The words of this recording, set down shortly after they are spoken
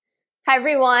Hi,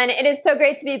 everyone. It is so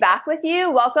great to be back with you.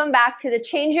 Welcome back to the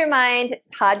Change Your Mind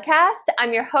podcast.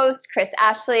 I'm your host, Chris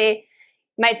Ashley.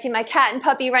 You might see my cat and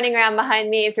puppy running around behind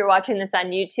me if you're watching this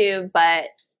on YouTube, but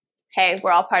hey,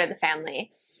 we're all part of the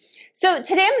family. So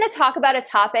today I'm going to talk about a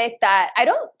topic that I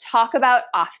don't talk about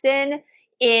often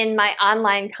in my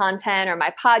online content or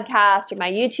my podcast or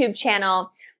my YouTube channel,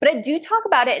 but I do talk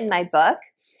about it in my book.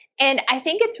 And I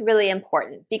think it's really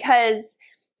important because,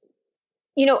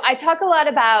 I talk a lot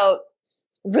about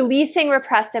releasing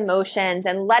repressed emotions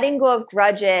and letting go of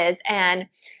grudges and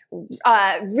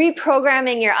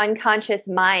reprogramming your unconscious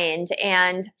mind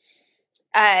and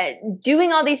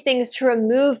doing all these things to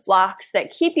remove blocks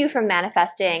that keep you from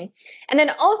manifesting. And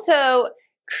then also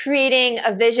creating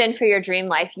a vision for your dream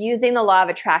life, using the law of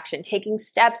attraction, taking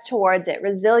steps towards it,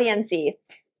 resiliency.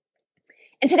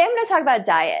 And today I'm going to talk about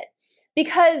diet,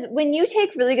 because when you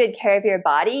take really good care of your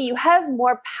body, you have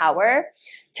more power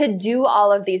to do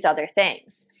all of these other things.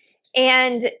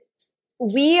 And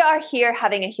we are here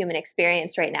having a human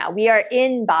experience right now. We are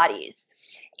in bodies.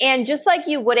 And just like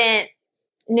you wouldn't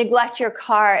neglect your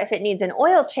car if it needs an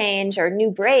oil change or new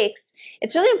brakes,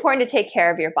 it's really important to take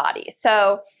care of your body.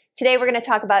 So today we're going to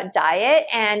talk about diet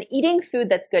and eating food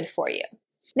that's good for you.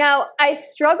 Now, I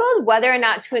struggled whether or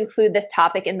not to include this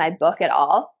topic in my book at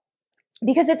all,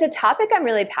 because it's a topic I'm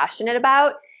really passionate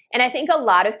about, and I think a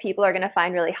lot of people are going to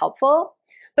find really helpful.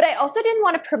 But I also didn't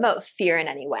want to promote fear in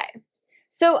any way.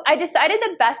 So I decided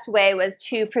the best way was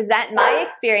to present my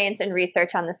experience and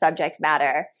research on the subject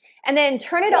matter, and then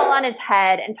turn it all on its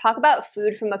head and talk about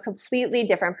food from a completely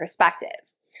different perspective.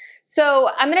 So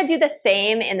I'm going to do the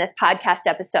same in this podcast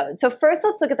episode. So first,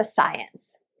 let's look at the science.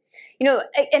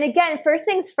 And again, first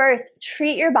things first,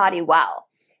 treat your body well.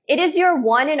 It is your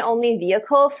one and only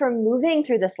vehicle for moving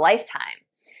through this lifetime.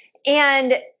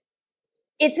 And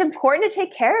it's important to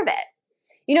take care of it.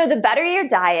 The better your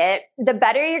diet, the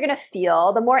better you're going to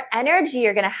feel, the more energy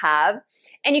you're going to have,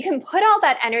 and you can put all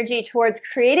that energy towards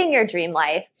creating your dream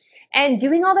life and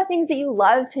doing all the things that you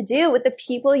love to do with the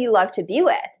people you love to be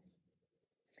with.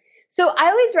 So I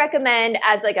always recommend,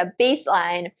 as like a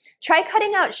baseline, try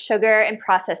cutting out sugar and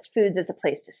processed foods as a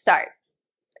place to start.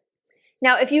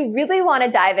 Now, if you really want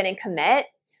to dive in and commit,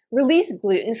 release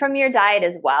gluten from your diet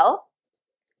as well,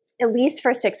 at least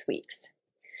for 6 weeks.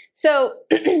 So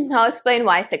I'll explain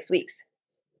why 6 weeks.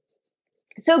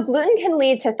 So gluten can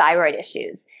lead to thyroid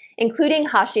issues, including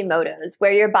Hashimoto's,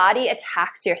 where your body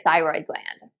attacks your thyroid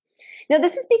gland. Now,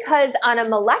 this is because on a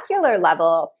molecular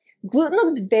level, gluten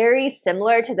looks very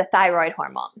similar to the thyroid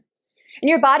hormone. And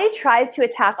your body tries to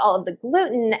attack all of the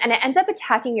gluten, and it ends up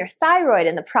attacking your thyroid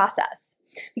in the process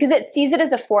because it sees it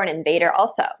as a foreign invader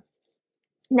also.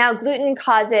 Now, gluten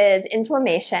causes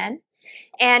inflammation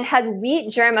and has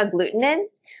wheat germ agglutinin,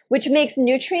 which makes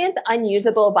nutrients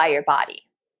unusable by your body.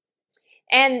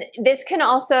 And this can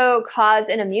also cause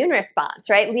an immune response,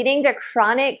 right, leading to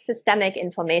chronic systemic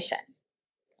inflammation.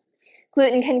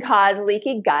 Gluten can cause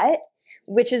leaky gut,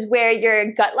 which is where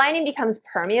your gut lining becomes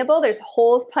permeable. There's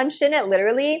holes punched in it,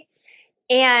 literally.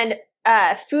 And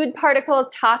food particles,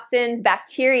 toxins,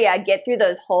 bacteria get through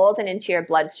those holes and into your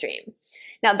bloodstream.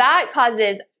 Now, that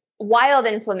causes wild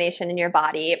inflammation in your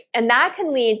body, and that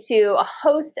can lead to a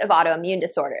host of autoimmune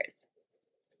disorders.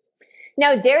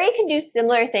 Now, dairy can do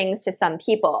similar things to some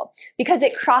people because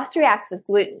it cross-reacts with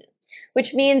gluten,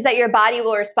 which means that your body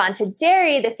will respond to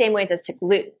dairy the same way it does to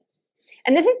gluten.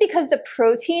 And this is because the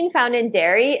protein found in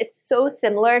dairy is so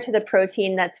similar to the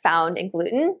protein that's found in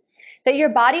gluten that your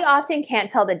body often can't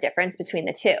tell the difference between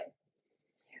the two.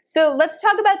 So let's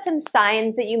talk about some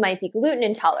signs that you might be gluten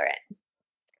intolerant.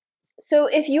 So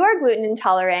if you are gluten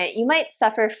intolerant, you might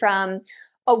suffer from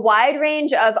a wide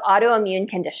range of autoimmune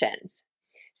conditions,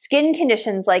 skin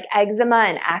conditions like eczema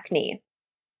and acne,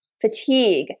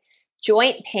 fatigue,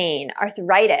 joint pain,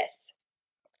 arthritis,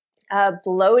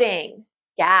 bloating,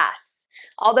 gas,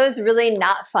 all those really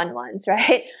not fun ones,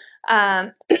 right?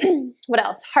 What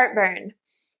else? Heartburn,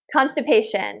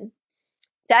 constipation,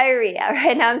 diarrhea,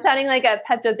 right? Now I'm sounding like a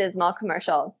Pepto-Bismol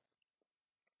commercial.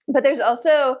 But it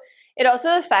also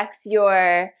affects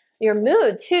your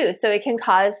mood too. So it can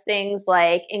cause things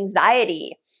like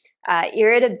anxiety,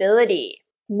 irritability,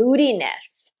 moodiness,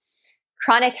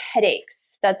 chronic headaches.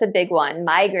 That's a big one.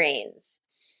 Migraines.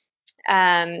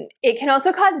 It can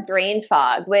also cause brain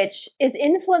fog, which is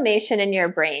inflammation in your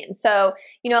brain. So,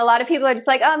 a lot of people are just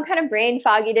like, oh, I'm kind of brain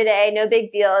foggy today. No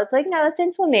big deal. It's like, no, that's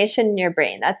inflammation in your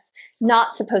brain. That's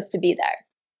not supposed to be there.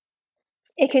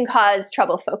 It can cause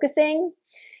trouble focusing.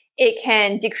 It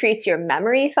can decrease your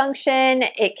memory function.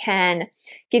 It can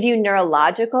give you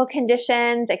neurological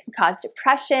conditions. It can cause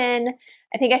depression.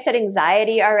 I think I said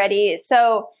anxiety already.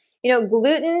 So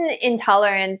gluten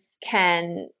intolerance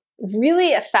can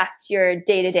really affect your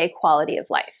day-to-day quality of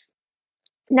life.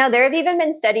 Now, there have even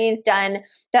been studies done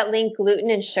that link gluten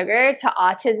and sugar to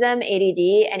autism,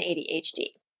 ADD, and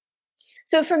ADHD.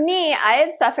 So for me, I have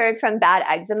suffered from bad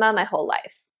eczema my whole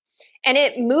life. And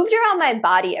it moved around my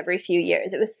body every few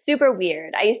years. It was super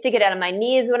weird. I used to get it on my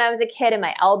knees when I was a kid and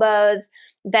my elbows.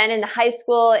 Then in high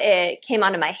school, it came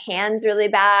onto my hands really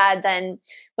bad. Then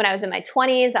when I was in my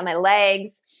 20s, on my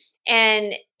legs.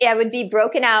 And I would be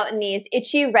broken out in these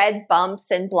itchy red bumps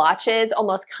and blotches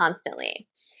almost constantly.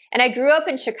 And I grew up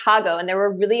in Chicago, and there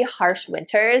were really harsh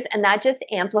winters, and that just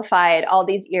amplified all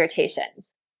these irritations.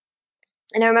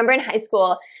 And I remember in high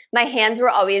school, my hands were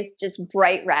always just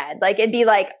bright red. Like it'd be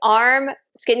like arm,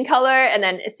 skin color, and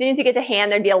then as soon as you get to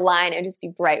hand, there'd be a line. It'd just be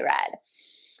bright red.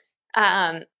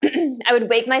 I would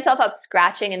wake myself up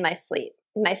scratching in my sleep.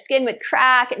 My skin would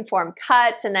crack and form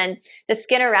cuts, and then the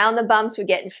skin around the bumps would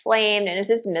get inflamed, and it was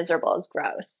just miserable. It was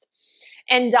gross.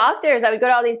 And doctors, I would go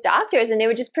to all these doctors, and they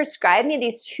would just prescribe me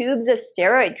these tubes of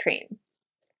steroid cream.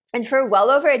 And for well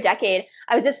over a decade,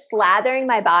 I was just slathering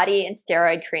my body in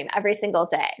steroid cream every single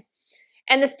day.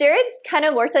 And the steroids kind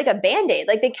of worked like a Band-Aid.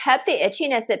 Like they kept the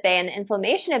itchiness at bay and the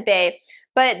inflammation at bay,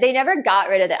 but they never got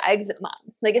rid of the eczema.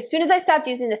 Like as soon as I stopped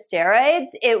using the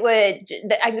steroids,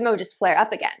 the eczema would just flare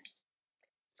up again.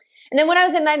 And then when I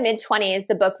was in my mid-20s,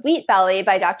 the book Wheat Belly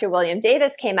by Dr. William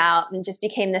Davis came out and just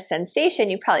became this sensation.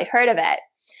 You probably heard of it.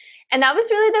 And that was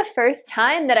really the first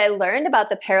time that I learned about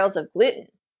the perils of gluten.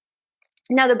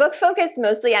 Now, the book focused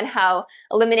mostly on how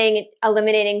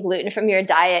eliminating gluten from your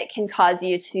diet can cause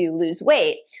you to lose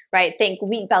weight, right? Think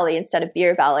wheat belly instead of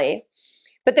beer belly.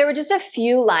 But there were just a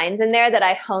few lines in there that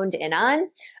I honed in on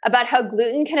about how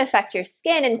gluten can affect your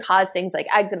skin and cause things like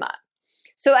eczema.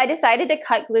 So I decided to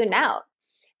cut gluten out.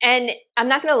 And I'm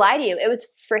not going to lie to you, it was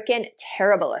freaking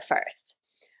terrible at first.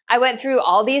 I went through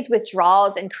all these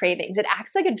withdrawals and cravings. It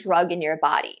acts like a drug in your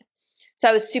body. So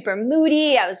I was super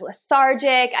moody, I was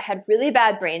lethargic, I had really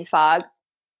bad brain fog,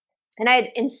 and I had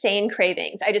insane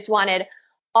cravings. I just wanted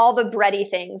all the bready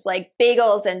things like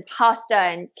bagels and pasta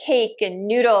and cake and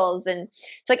noodles, and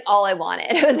it's like all I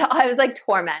wanted. It was like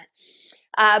torment.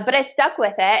 But I stuck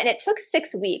with it, and it took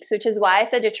 6 weeks, which is why I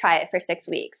said to try it for 6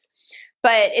 weeks.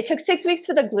 But it took 6 weeks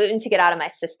for the gluten to get out of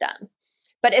my system.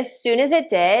 But as soon as it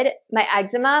did, my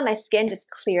eczema, my skin just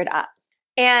cleared up.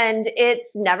 And it's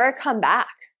never come back.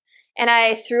 And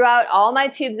I threw out all my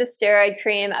tubes of steroid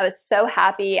cream. I was so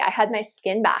happy. I had my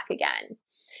skin back again.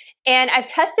 And I've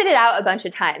tested it out a bunch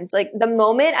of times. Like the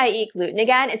moment I eat gluten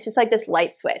again, it's just like this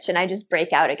light switch and I just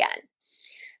break out again.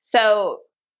 So,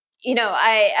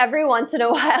 every once in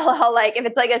a while, I'll if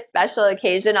it's like a special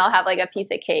occasion, I'll have like a piece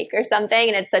of cake or something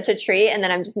and it's such a treat. And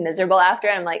then I'm just miserable after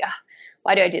and I'm like,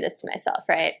 why do I do this to myself?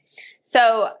 Right.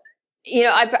 So,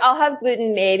 I'll have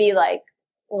gluten maybe like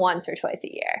once or twice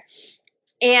a year.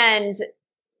 And,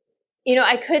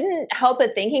 I couldn't help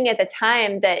but thinking at the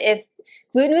time that if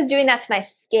gluten was doing that to my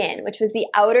skin, which was the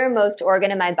outermost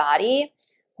organ in my body,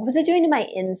 what was it doing to my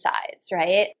insides,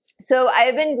 right? So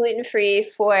I've been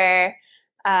gluten-free for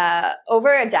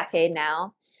over a decade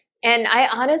now, and I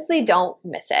honestly don't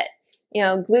miss it.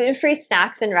 Gluten-free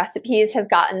snacks and recipes have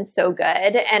gotten so good,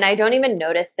 and I don't even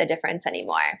notice the difference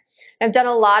anymore. I've done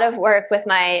a lot of work with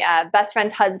my best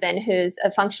friend's husband, who's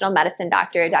a functional medicine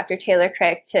doctor, Dr. Taylor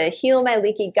Crick, to heal my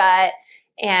leaky gut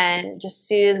and just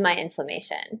soothe my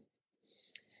inflammation.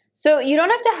 So you don't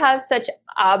have to have such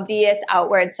obvious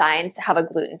outward signs to have a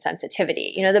gluten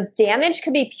sensitivity. The damage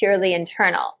could be purely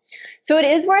internal. So it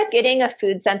is worth getting a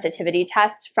food sensitivity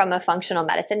test from a functional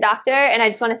medicine doctor. And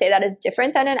I just want to say that is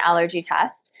different than an allergy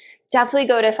test. Definitely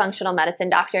go to a functional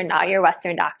medicine doctor, not your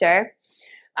Western doctor.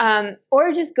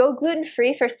 Or just go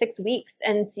gluten-free for 6 weeks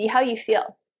and see how you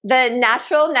feel. The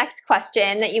natural next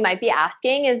question that you might be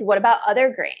asking is, what about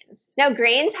other grains? Now,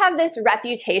 grains have this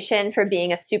reputation for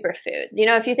being a superfood.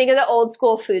 If you think of the old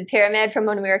school food pyramid from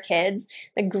when we were kids,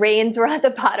 the grains were at the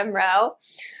bottom row,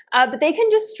 but they can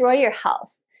destroy your health.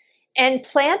 And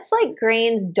plants like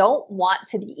grains don't want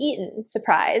to be eaten,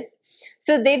 surprise.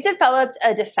 So they've developed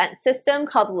a defense system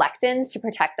called lectins to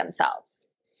protect themselves.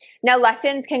 Now,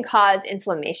 lectins can cause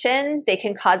inflammation, they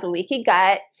can cause leaky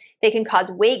gut, they can cause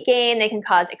weight gain, they can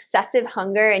cause excessive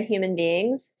hunger in human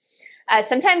beings.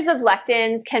 Sometimes those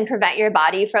lectins can prevent your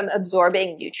body from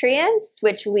absorbing nutrients,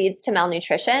 which leads to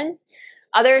malnutrition.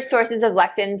 Other sources of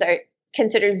lectins are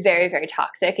considered very, very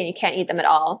toxic, and you can't eat them at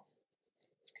all.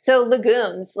 So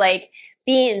legumes like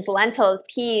beans, lentils,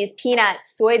 peas, peanuts,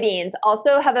 soybeans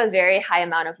also have a very high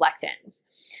amount of lectins.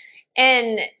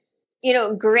 And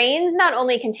grains not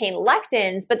only contain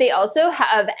lectins, but they also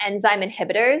have enzyme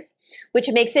inhibitors. which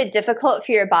makes it difficult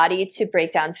for your body to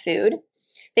break down food.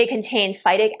 They contain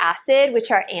phytic acid, which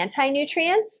are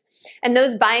anti-nutrients, and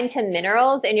those bind to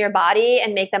minerals in your body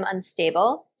and make them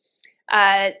unstable.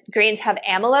 Grains have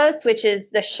amylose, which is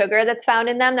the sugar that's found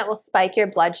in them that will spike your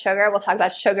blood sugar. We'll talk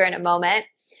about sugar in a moment.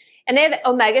 And they have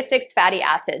omega-6 fatty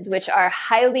acids, which are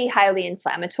highly, highly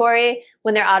inflammatory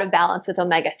when they're out of balance with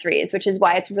omega-3s, which is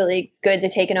why it's really good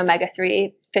to take an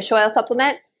omega-3 fish oil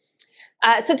supplement.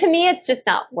 So to me, it's just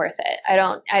not worth it. I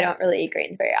don't really eat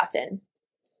grains very often.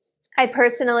 I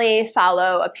personally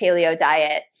follow a paleo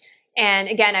diet. And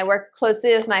again, I work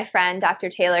closely with my friend, Dr.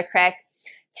 Taylor Crick,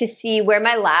 to see where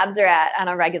my labs are at on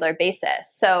a regular basis.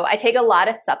 So I take a lot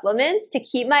of supplements to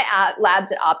keep my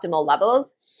labs at optimal levels.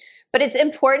 But it's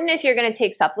important if you're going to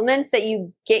take supplements that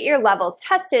you get your levels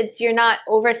tested so you're not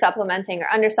over supplementing or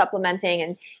under supplementing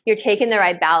and you're taking the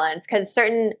right balance. Because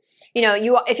certain,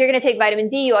 if you're going to take vitamin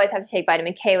D, you always have to take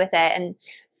vitamin K with it. And,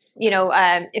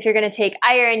 if you're going to take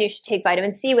iron, you should take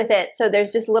vitamin C with it. So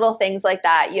there's just little things like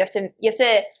that. You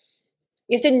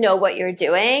have to know what you're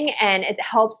doing, and it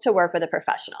helps to work with a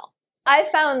professional. I've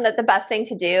found that the best thing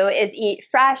to do is eat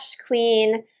fresh,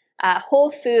 clean,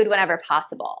 whole food whenever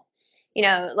possible.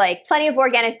 Like plenty of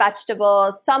organic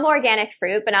vegetables, some organic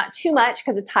fruit, but not too much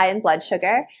because it's high in blood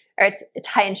sugar, or it's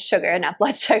high in sugar, not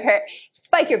blood sugar.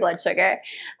 Spike your blood sugar.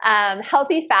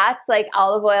 Healthy fats like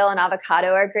olive oil and avocado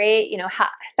are great.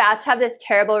 Fats have this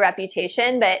terrible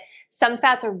reputation, but some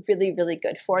fats are really, really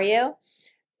good for you.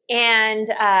 And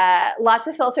lots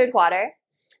of filtered water.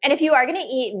 And if you are going to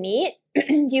eat meat,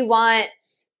 you want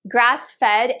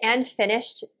grass-fed and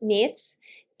finished meats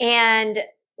and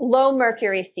low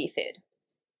mercury seafood.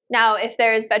 Now, if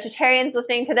there's vegetarians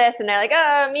listening to this and they're like,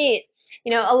 oh, meat,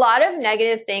 a lot of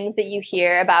negative things that you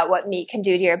hear about what meat can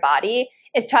do to your body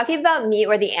is talking about meat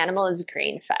where the animal is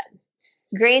grain-fed.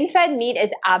 Grain-fed meat is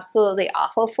absolutely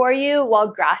awful for you,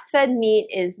 while grass-fed meat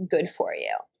is good for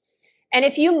you. And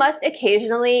if you must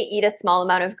occasionally eat a small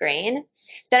amount of grain,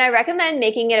 then I recommend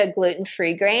making it a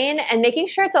gluten-free grain and making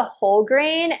sure it's a whole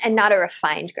grain and not a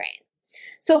refined grain.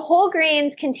 So whole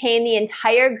grains contain the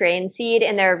entire grain seed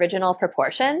in their original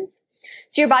proportions.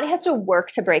 So your body has to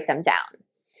work to break them down,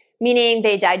 meaning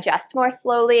they digest more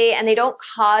slowly and they don't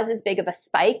cause as big of a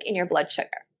spike in your blood sugar.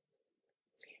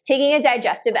 Taking a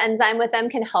digestive enzyme with them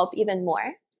can help even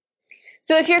more.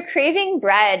 So if you're craving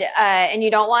bread and you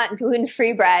don't want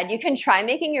gluten-free bread, you can try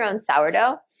making your own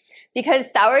sourdough, because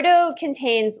sourdough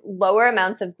contains lower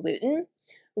amounts of gluten,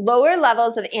 lower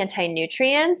levels of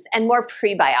anti-nutrients, and more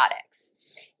prebiotics.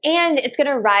 And it's going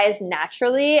to rise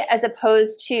naturally as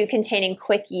opposed to containing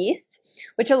quick yeast,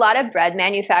 which a lot of bread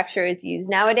manufacturers use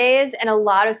nowadays, and a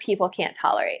lot of people can't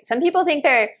tolerate. Some people think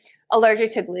they're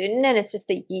allergic to gluten, and it's just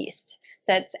the yeast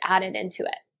that's added into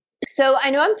it. So I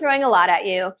know I'm throwing a lot at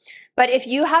you, but if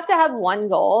you have to have one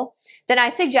goal, then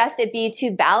I suggest it be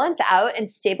to balance out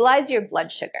and stabilize your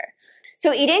blood sugar.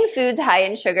 So eating foods high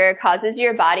in sugar causes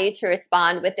your body to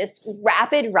respond with this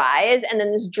rapid rise and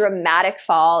then this dramatic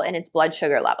fall in its blood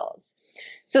sugar levels.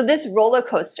 So this roller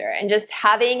coaster and just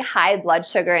having high blood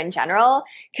sugar in general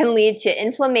can lead to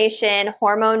inflammation,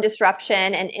 hormone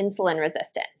disruption, and insulin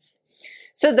resistance.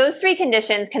 So those three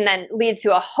conditions can then lead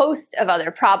to a host of other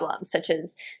problems, such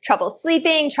as trouble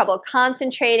sleeping, trouble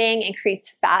concentrating, increased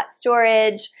fat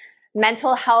storage,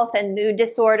 mental health and mood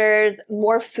disorders,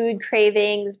 more food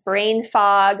cravings, brain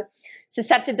fog,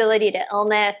 susceptibility to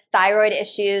illness, thyroid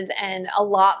issues, and a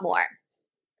lot more.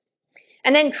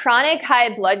 And then chronic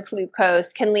high blood glucose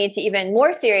can lead to even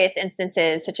more serious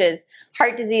instances, such as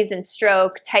heart disease and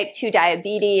stroke, type 2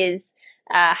 diabetes,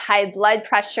 high blood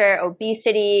pressure,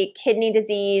 obesity, kidney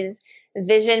disease,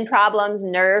 vision problems,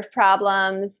 nerve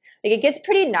problems. Like, it gets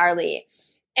pretty gnarly.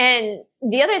 And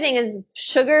the other thing is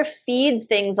sugar feeds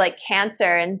things like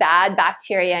cancer and bad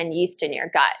bacteria and yeast in your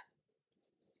gut.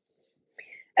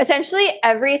 Essentially,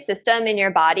 every system in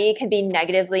your body can be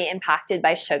negatively impacted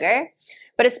by sugar,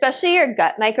 but especially your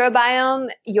gut microbiome,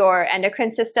 your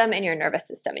endocrine system, and your nervous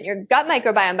system. And your gut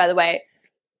microbiome, by the way,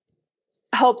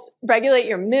 helps regulate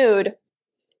your mood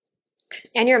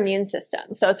and your immune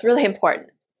system. So it's really important.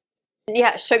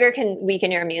 Yeah, sugar can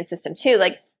weaken your immune system too.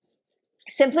 Like,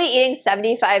 simply eating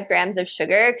 75 grams of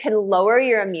sugar can lower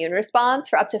your immune response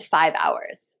for up to 5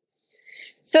 hours.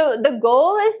 So the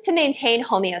goal is to maintain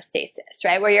homeostasis,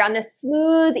 right? Where you're on this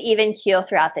smooth, even keel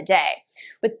throughout the day,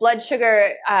 with blood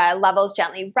sugar levels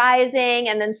gently rising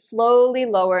and then slowly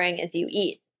lowering as you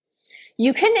eat.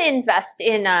 You can invest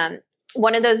in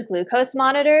one of those glucose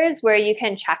monitors where you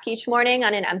can check each morning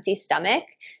on an empty stomach.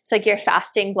 It's like your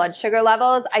fasting blood sugar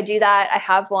levels. I do that. I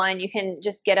have one. You can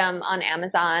just get them on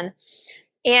Amazon.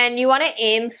 And you want to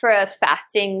aim for a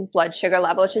fasting blood sugar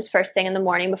level, which is first thing in the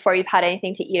morning before you've had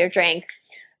anything to eat or drink.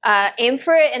 Aim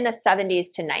for it in the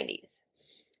 70s to 90s.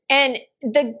 And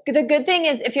the good thing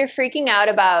is if you're freaking out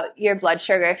about your blood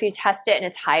sugar, if you test it and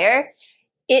it's higher,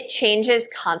 it changes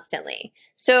constantly.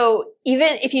 So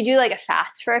even if you do like a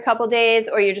fast for a couple days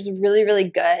or you're just really, really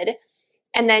good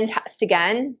and then test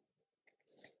again,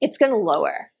 it's going to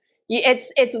lower.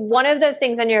 It's one of those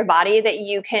things in your body that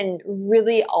you can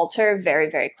really alter very,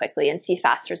 very quickly and see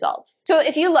fast results. So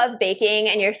if you love baking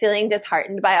and you're feeling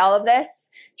disheartened by all of this,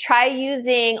 try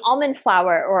using almond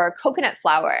flour or coconut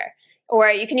flour, or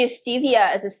you can use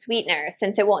stevia as a sweetener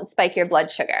since it won't spike your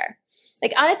blood sugar.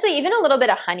 Like honestly, even a little bit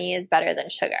of honey is better than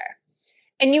sugar.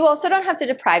 And you also don't have to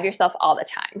deprive yourself all the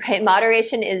time, right?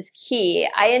 Moderation is key.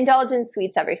 I indulge in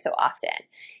sweets every so often.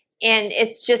 And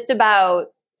it's just about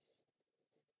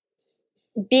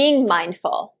being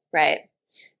mindful, right?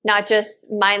 Not just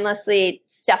mindlessly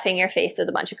stuffing your face with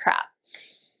a bunch of crap.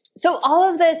 So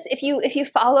all of this, if you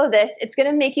follow this, it's going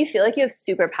to make you feel like you have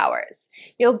superpowers.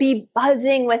 You'll be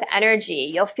buzzing with energy.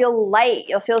 You'll feel light.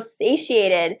 You'll feel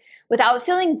satiated without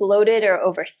feeling bloated or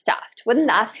overstuffed. Wouldn't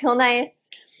that feel nice?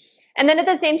 And then at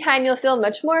the same time, you'll feel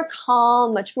much more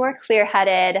calm, much more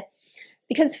clear-headed,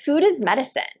 because food is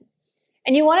medicine.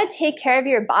 And you want to take care of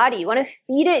your body. You want to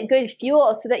feed it good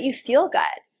fuel so that you feel good.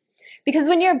 Because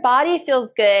when your body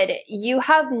feels good, you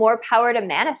have more power to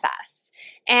manifest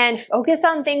and focus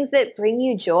on things that bring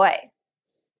you joy.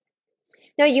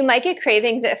 Now, you might get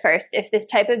cravings at first if this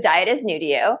type of diet is new to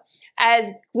you,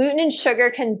 as gluten and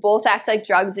sugar can both act like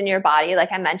drugs in your body, like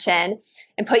I mentioned,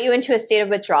 and put you into a state of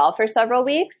withdrawal for several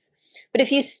weeks. But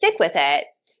if you stick with it,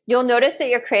 you'll notice that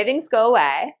your cravings go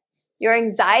away, your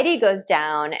anxiety goes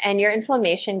down, and your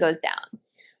inflammation goes down,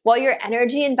 while your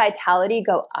energy and vitality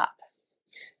go up.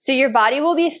 So your body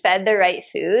will be fed the right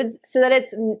foods so that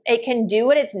it can do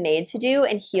what it's made to do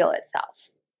and heal itself.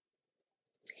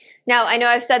 Now, I know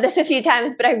I've said this a few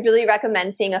times, but I really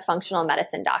recommend seeing a functional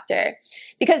medicine doctor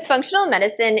because functional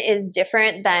medicine is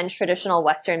different than traditional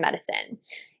Western medicine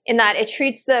in that it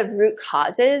treats the root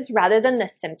causes rather than the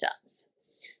symptoms.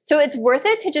 So it's worth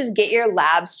it to just get your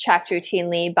labs checked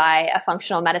routinely by a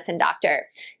functional medicine doctor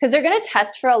because they're going to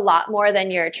test for a lot more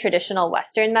than your traditional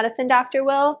Western medicine doctor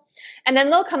will. And then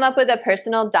they'll come up with a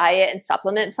personal diet and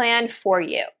supplement plan for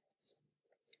you.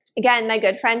 Again, my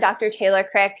good friend, Dr. Taylor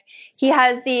Crick, he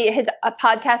has his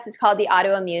podcast is called the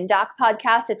Autoimmune Doc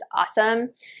Podcast. It's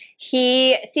awesome.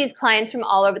 He sees clients from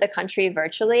all over the country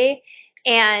virtually,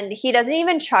 and he doesn't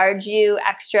even charge you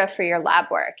extra for your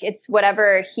lab work. It's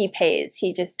whatever he pays.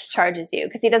 He just charges you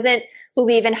because he doesn't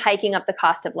believe in hiking up the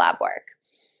cost of lab work.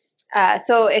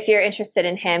 So if you're interested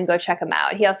in him, go check him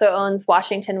out. He also owns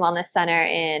Washington Wellness Center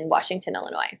in Washington,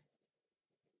 Illinois.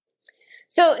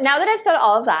 So now that I've said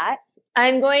all of that,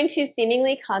 I'm going to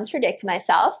seemingly contradict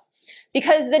myself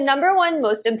because the number one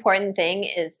most important thing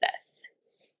is this.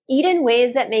 Eat in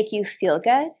ways that make you feel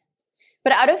good,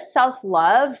 but out of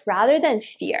self-love rather than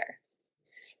fear.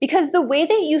 Because the way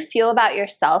that you feel about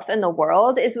yourself and the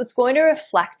world is what's going to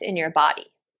reflect in your body.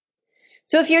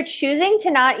 So if you're choosing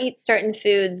to not eat certain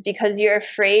foods because you're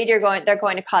afraid they're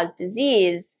going to cause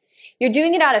disease, you're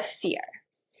doing it out of fear.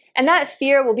 And that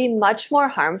fear will be much more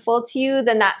harmful to you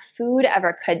than that food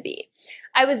ever could be.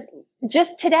 I was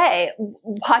just today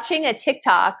watching a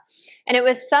TikTok and it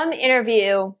was some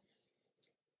interview.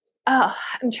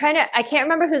 I can't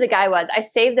remember who the guy was. I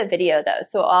saved the video though.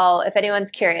 So if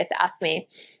anyone's curious, ask me.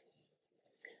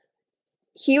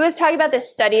 He was talking about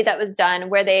this study that was done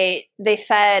where they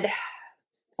fed,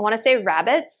 I want to say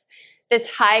rabbits, this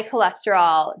high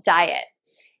cholesterol diet.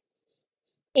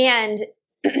 And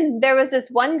there was this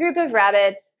one group of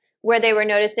rabbits where they were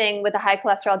noticing with a high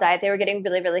cholesterol diet, they were getting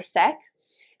really, really sick.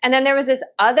 And then there was this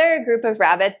other group of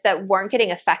rabbits that weren't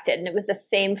getting affected, and it was the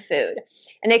same food.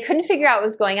 And they couldn't figure out what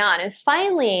was going on. And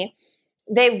finally,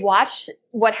 they watched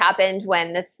what happened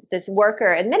when this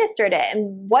worker administered it.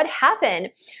 And what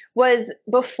happened was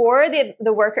before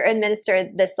the worker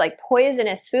administered this like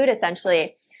poisonous food,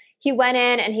 essentially, he went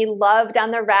in and he loved on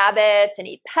the rabbits and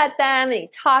he pet them and he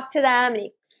talked to them and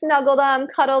he snuggled them,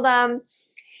 cuddled them,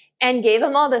 and gave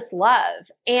them all this love.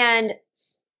 And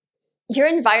your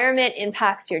environment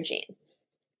impacts your genes,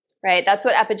 right? That's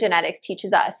what epigenetics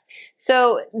teaches us.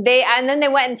 So then they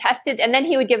went and tested, and then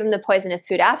he would give them the poisonous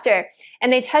food after.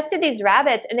 And they tested these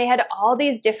rabbits, and they had all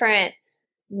these different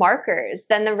markers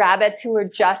than the rabbits who were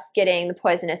just getting the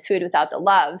poisonous food without the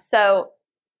love. So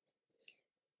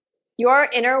your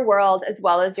inner world as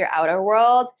well as your outer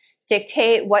world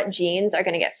dictate what genes are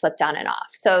going to get flipped on and off.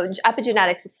 So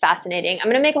epigenetics is fascinating. I'm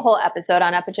going to make a whole episode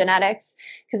on epigenetics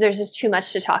because there's just too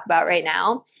much to talk about right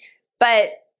now. But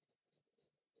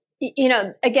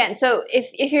again, so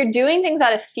if you're doing things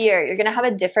out of fear, you're going to have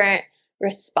a different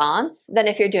response than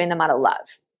if you're doing them out of love.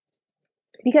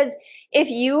 Because if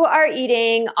you are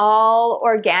eating all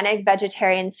organic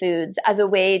vegetarian foods as a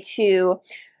way to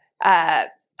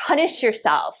punish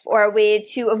yourself or a way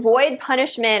to avoid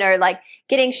punishment or like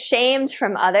getting shamed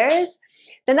from others,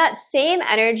 then that same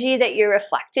energy that you're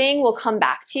reflecting will come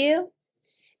back to you,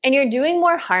 and you're doing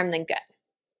more harm than good.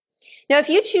 Now, if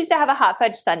you choose to have a hot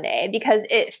fudge sundae because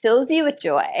it fills you with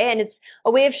joy and it's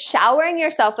a way of showering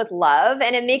yourself with love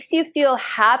and it makes you feel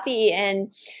happy and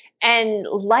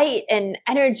light and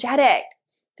energetic,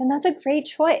 then that's a great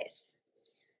choice.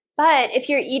 But if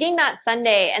you're eating that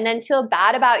sundae and then feel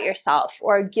bad about yourself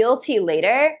or guilty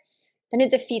later, then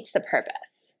it defeats the purpose.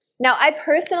 Now, I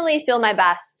personally feel my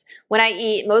best when I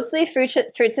eat mostly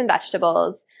fruits and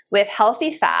vegetables with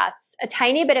healthy fats, a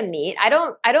tiny bit of meat. I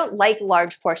don't like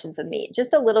large portions of meat,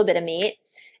 just a little bit of meat,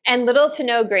 and little to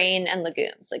no grain and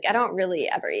legumes. Like, I don't really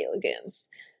ever eat legumes.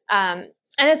 And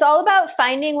it's all about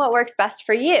finding what works best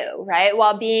for you, right?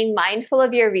 While being mindful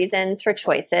of your reasons for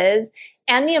choices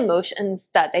and the emotions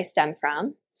that they stem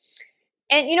from.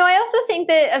 And, I also think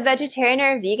that a vegetarian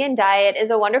or a vegan diet is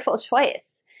a wonderful choice.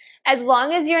 As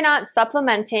long as you're not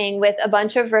supplementing with a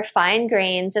bunch of refined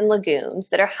grains and legumes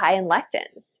that are high in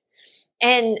lectins.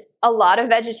 And a lot of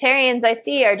vegetarians I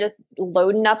see are just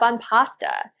loading up on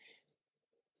pasta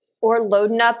or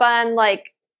loading up on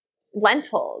like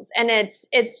lentils. And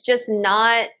it's just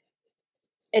not,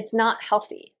 it's not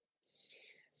healthy.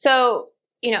 So,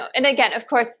 and again, of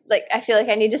course, like I feel like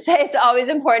I need to say it's always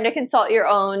important to consult your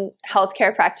own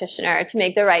healthcare practitioner to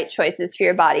make the right choices for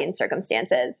your body and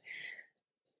circumstances.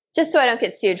 Just so I don't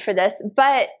get sued for this.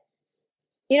 But,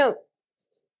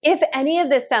 if any of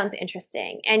this sounds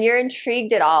interesting and you're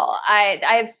intrigued at all, I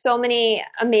have so many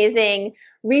amazing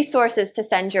resources to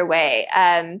send your way.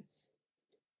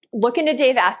 Look into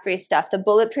Dave Asprey's stuff. The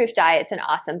Bulletproof Diet is an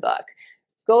awesome book.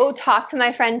 Go talk to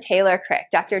my friend Taylor Crick,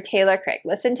 Dr. Taylor Crick.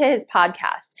 Listen to his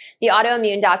podcast, the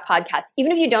Autoimmune Doc podcast.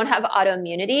 Even if you don't have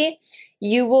autoimmunity,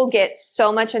 you will get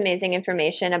so much amazing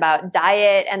information about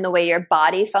diet and the way your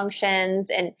body functions,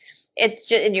 and it's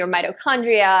just in your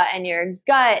mitochondria and your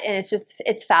gut, and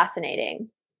it's fascinating.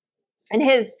 And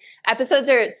his episodes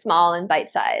are small and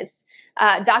bite-sized.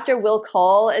 Dr. Will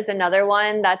Cole is another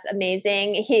one that's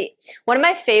amazing. One of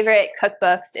my favorite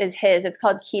cookbooks is his. It's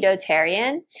called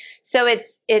Ketotarian. So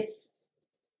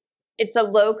it's a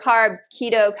low carb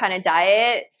keto kind of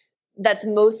diet that's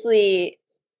mostly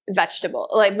vegetable,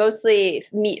 like mostly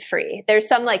meat free. There's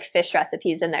some like fish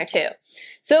recipes in there too.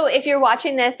 So if you're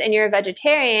watching this and you're a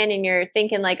vegetarian and you're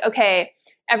thinking like, okay,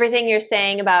 everything you're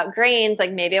saying about grains,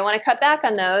 like maybe I want to cut back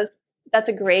on those, that's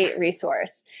a great resource.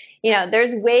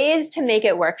 There's ways to make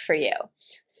it work for you.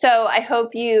 So I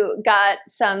hope you got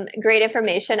some great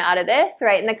information out of this.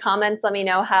 Write in the comments, let me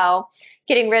know how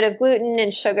getting rid of gluten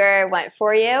and sugar went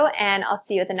for you, and I'll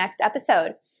see you at the next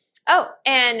episode. Oh,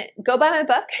 and go buy my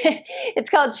book. It's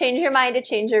called Change Your Mind to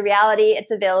Change Your Reality. It's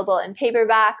available in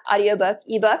paperback, audiobook,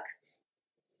 ebook.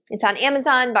 It's on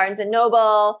Amazon, Barnes &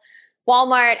 Noble,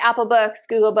 Walmart, Apple Books,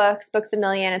 Google Books, Books A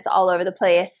Million. It's all over the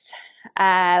place.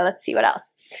 Let's see what else.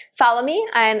 Follow me.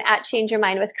 I'm at Change Your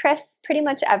Mind with Chris pretty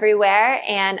much everywhere,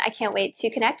 and I can't wait to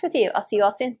connect with you. I'll see you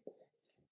all soon.